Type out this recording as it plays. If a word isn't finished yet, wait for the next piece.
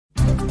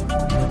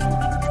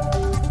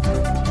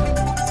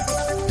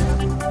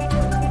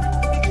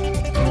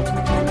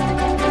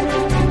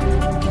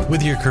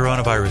With your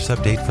coronavirus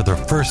update for the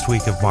first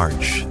week of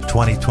March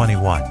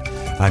 2021.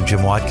 I'm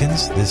Jim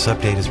Watkins. This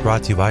update is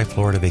brought to you by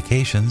Florida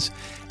Vacations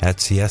at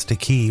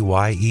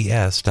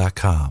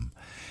SiestaKeyYES.com.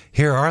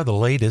 Here are the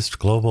latest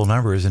global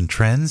numbers and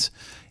trends.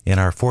 In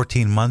our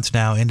 14 months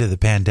now into the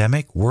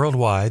pandemic,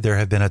 worldwide there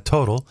have been a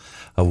total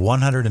of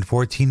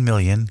 114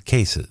 million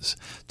cases,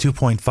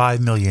 2.5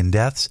 million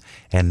deaths,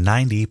 and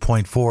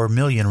 90.4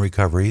 million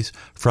recoveries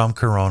from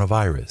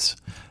coronavirus.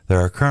 There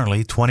are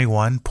currently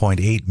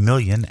 21.8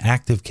 million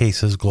active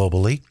cases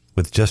globally,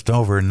 with just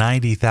over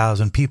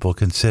 90,000 people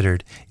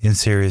considered in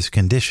serious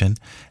condition,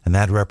 and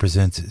that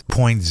represents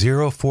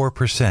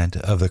 0.04%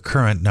 of the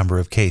current number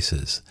of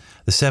cases.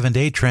 The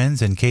 7-day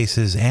trends in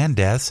cases and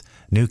deaths: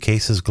 new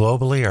cases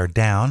globally are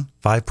down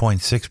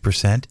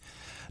 5.6%,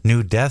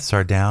 new deaths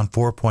are down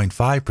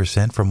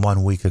 4.5% from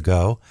 1 week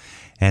ago,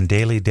 and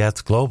daily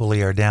deaths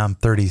globally are down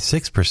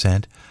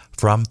 36%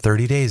 from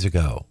 30 days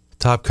ago.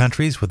 Top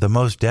countries with the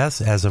most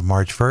deaths as of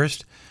March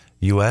 1st,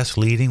 U.S.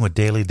 leading with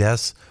daily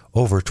deaths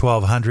over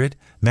 1,200,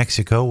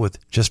 Mexico with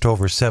just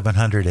over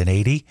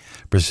 780,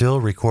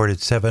 Brazil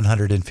recorded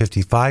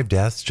 755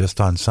 deaths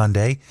just on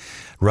Sunday,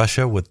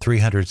 Russia with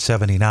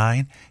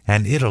 379,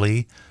 and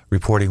Italy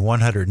reporting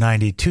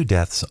 192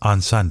 deaths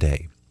on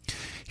Sunday.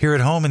 Here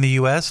at home in the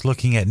U.S.,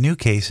 looking at new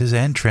cases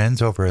and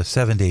trends over a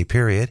 7-day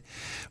period,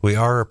 we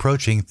are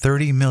approaching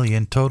 30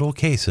 million total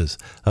cases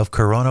of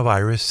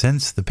coronavirus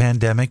since the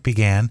pandemic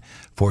began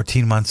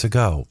 14 months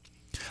ago.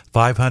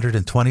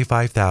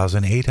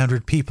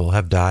 525,800 people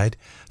have died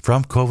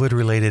from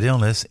COVID-related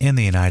illness in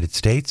the United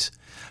States.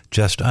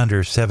 Just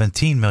under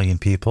 17 million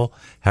people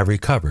have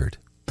recovered.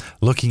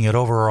 Looking at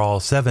overall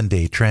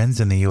 7-day trends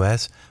in the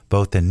U.S.,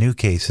 both in new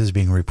cases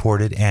being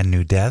reported and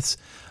new deaths.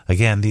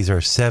 Again, these are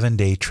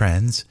 7-day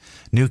trends.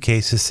 New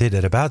cases sit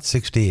at about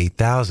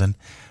 68,000.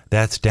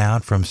 That's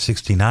down from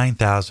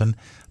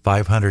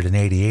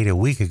 69,588 a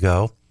week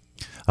ago.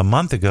 A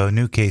month ago,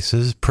 new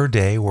cases per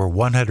day were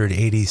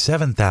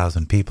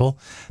 187,000 people.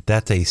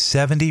 That's a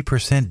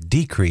 70%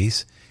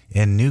 decrease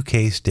in new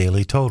case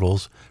daily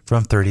totals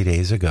from 30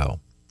 days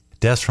ago.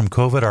 Deaths from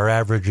COVID are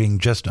averaging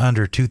just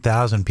under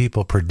 2,000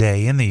 people per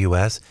day in the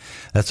U.S.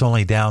 That's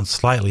only down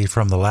slightly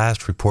from the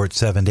last report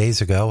 7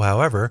 days ago.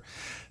 However,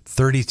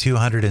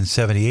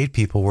 3,278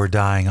 people were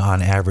dying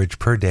on average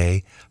per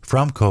day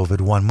from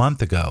COVID 1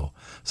 month ago.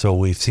 So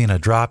we've seen a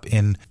drop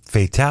in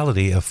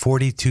fatality of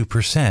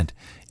 42%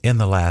 in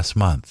the last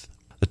month.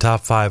 The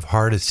top 5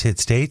 hardest hit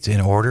states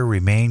in order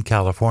remain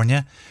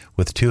California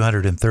with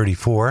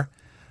 234,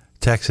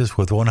 Texas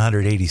with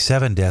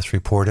 187 deaths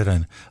reported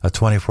in a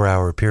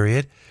 24-hour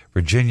period,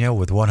 Virginia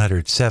with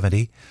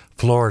 170,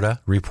 Florida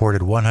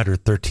reported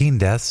 113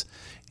 deaths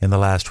in the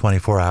last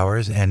 24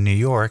 hours, and New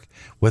York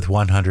with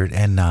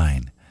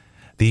 109.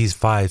 These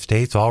 5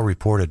 states all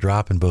report a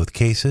drop in both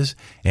cases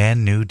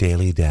and new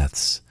daily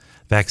deaths.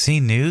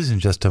 Vaccine news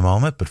in just a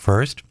moment, but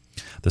first,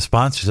 the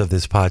sponsors of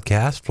this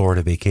podcast,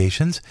 Florida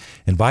Vacations,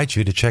 invite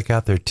you to check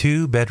out their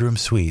 2-bedroom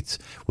suites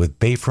with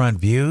bayfront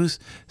views,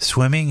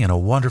 swimming in a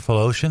wonderful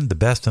ocean, the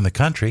best in the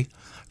country,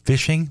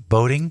 fishing,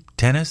 boating,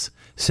 tennis,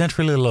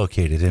 centrally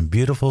located in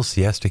beautiful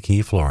Siesta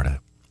Key,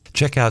 Florida.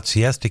 Check out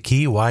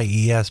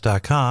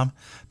SiestaKeyYES.com.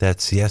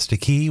 That's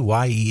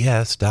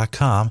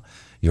SiestaKeyYES.com.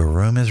 Your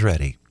room is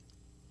ready.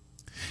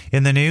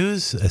 In the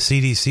news, a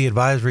CDC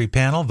advisory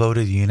panel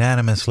voted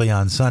unanimously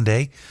on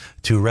Sunday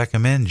to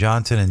recommend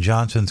Johnson &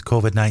 Johnson's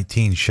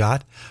COVID-19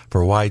 shot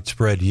for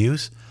widespread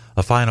use,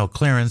 a final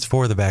clearance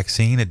for the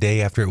vaccine a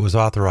day after it was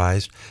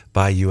authorized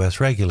by U.S.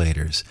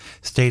 regulators.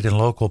 State and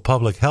local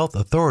public health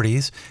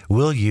authorities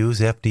will use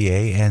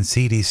FDA and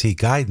CDC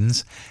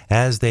guidance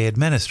as they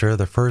administer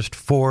the first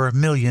 4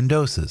 million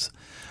doses.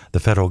 The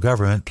federal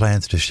government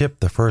plans to ship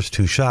the first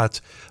 2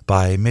 shots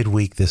by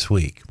midweek this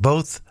week.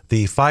 Both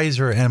the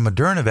Pfizer and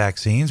Moderna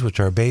vaccines, which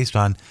are based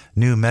on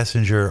new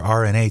messenger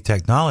RNA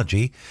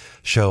technology,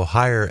 show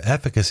higher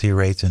efficacy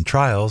rates in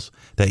trials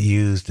that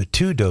used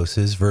 2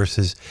 doses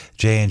versus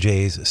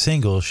J&J's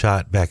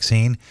single-shot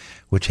vaccine,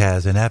 which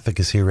has an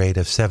efficacy rate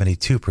of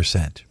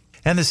 72%.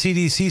 And the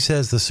CDC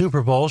says the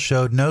Super Bowl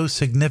showed no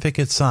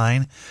significant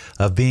sign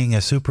of being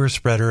a super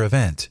spreader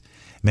event.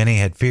 Many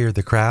had feared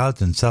the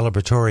crowds and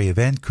celebratory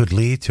event could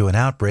lead to an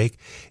outbreak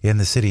in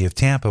the city of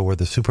Tampa where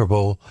the Super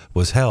Bowl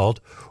was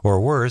held, or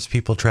worse,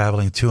 people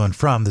traveling to and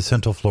from the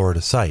Central Florida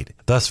site.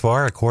 Thus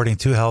far, according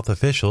to health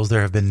officials,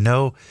 there have been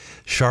no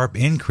sharp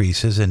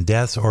increases in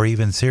deaths or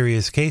even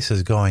serious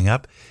cases going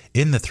up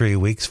in the 3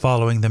 weeks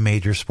following the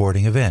major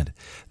sporting event.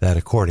 That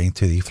according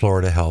to the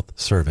Florida Health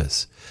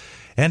Service.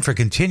 And for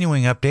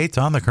continuing updates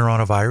on the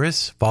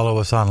coronavirus, follow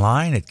us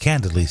online at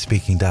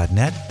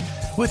candidlyspeaking.net.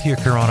 With your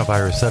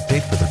coronavirus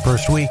update for the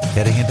first week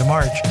heading into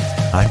March,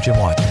 I'm Jim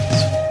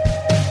Watkins.